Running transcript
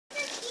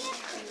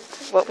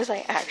What was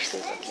I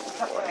actually looking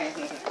for?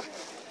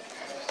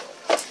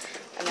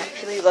 I'm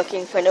actually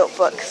looking for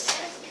notebooks,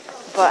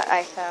 but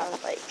I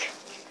found, like,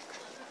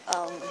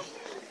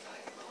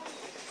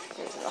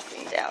 there's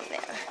nothing down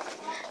there.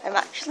 I'm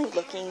actually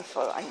looking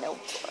for a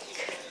notebook,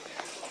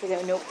 for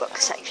their notebook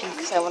section,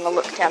 because I want to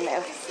look down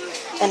there,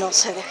 and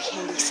also their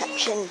candy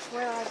section.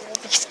 Where are they?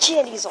 Because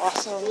candy's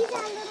awesome. We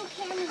got little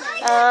candy.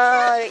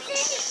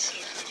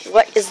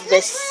 What is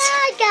this?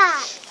 I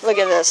got. Look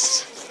at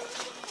this.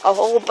 A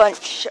whole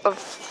bunch of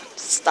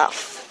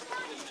stuff.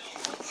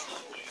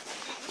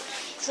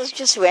 This is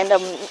just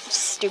random,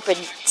 stupid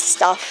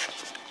stuff.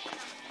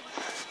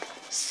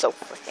 So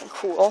freaking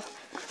cool.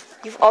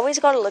 You've always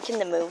got to look in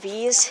the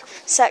movies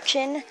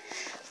section,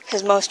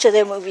 because most of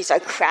their movies are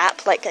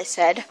crap, like I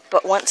said.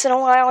 But once in a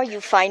while,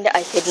 you find a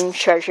hidden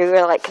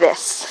treasure like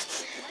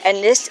this. And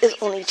this is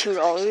only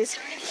 $2,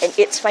 and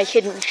it's my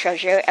hidden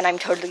treasure, and I'm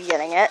totally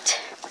getting it.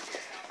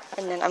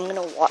 And then I'm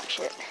gonna watch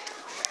it.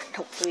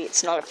 Hopefully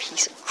it's not a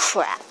piece of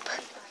crap.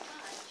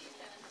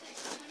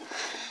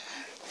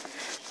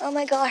 Oh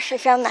my gosh, I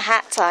found the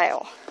hats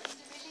aisle.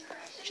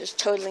 Which is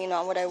totally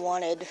not what I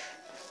wanted.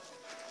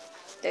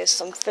 There's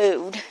some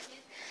food.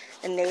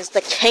 And there's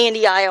the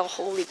candy aisle.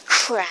 Holy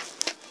crap.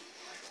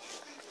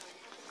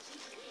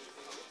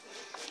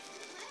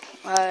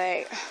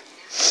 Alright.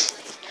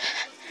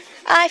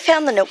 I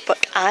found the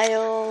notebook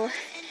aisle.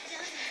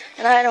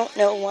 And I don't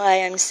know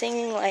why I'm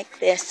singing like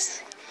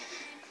this.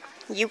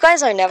 You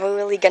guys are never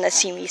really gonna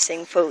see me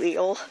sing for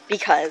real,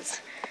 because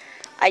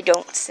I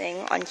don't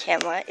sing on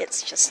camera.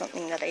 It's just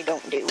something that I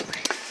don't do.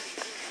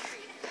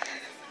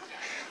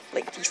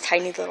 Like, these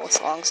tiny little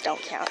songs don't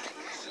count.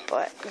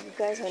 But you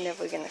guys are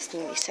never gonna see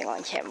me sing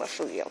on camera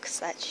for real, because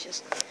that's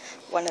just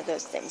one of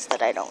those things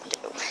that I don't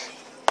do.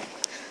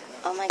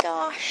 Oh my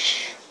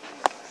gosh.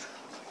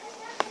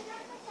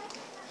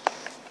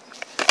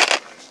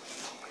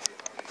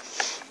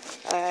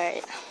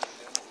 Alright.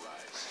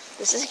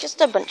 This is just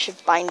a bunch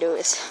of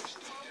binders.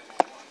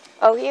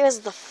 Oh, here's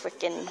the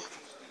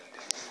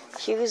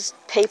here's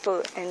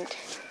paper, and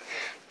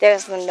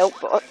there's the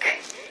notebook.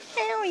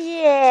 Oh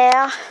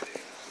yeah!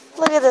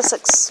 Look at this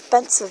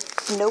expensive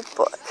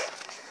notebook.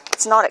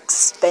 It's not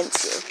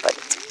expensive, but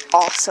it's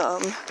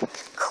awesome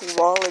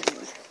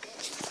quality.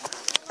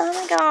 Oh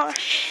my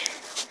gosh.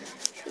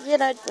 You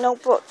get a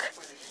notebook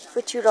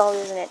for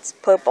 $2 and it's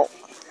purple.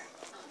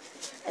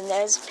 And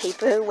there's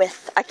paper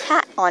with a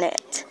cat on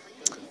it.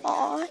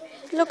 Aw,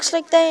 it looks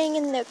like they're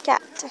hanging their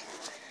cat.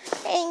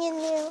 Hang in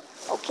there.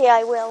 Okay,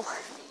 I will.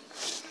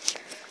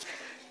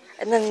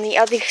 And then the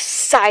other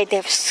side, they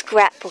have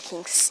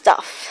scrapbooking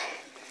stuff.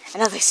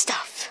 And other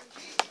stuff.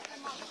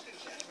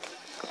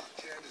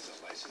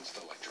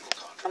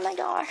 Oh my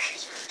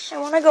gosh. I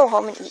want to go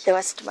home and eat the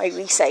rest of my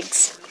Reese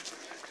eggs.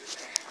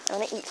 I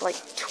want to eat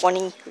like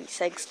 20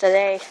 Reese eggs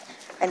today.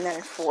 And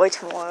then 4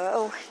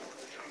 tomorrow.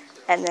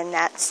 And then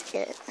that's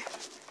it.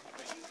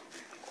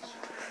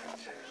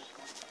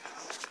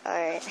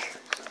 Alright.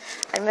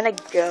 I'm gonna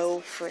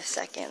go for a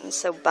second.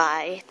 So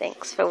bye.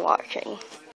 Thanks for watching.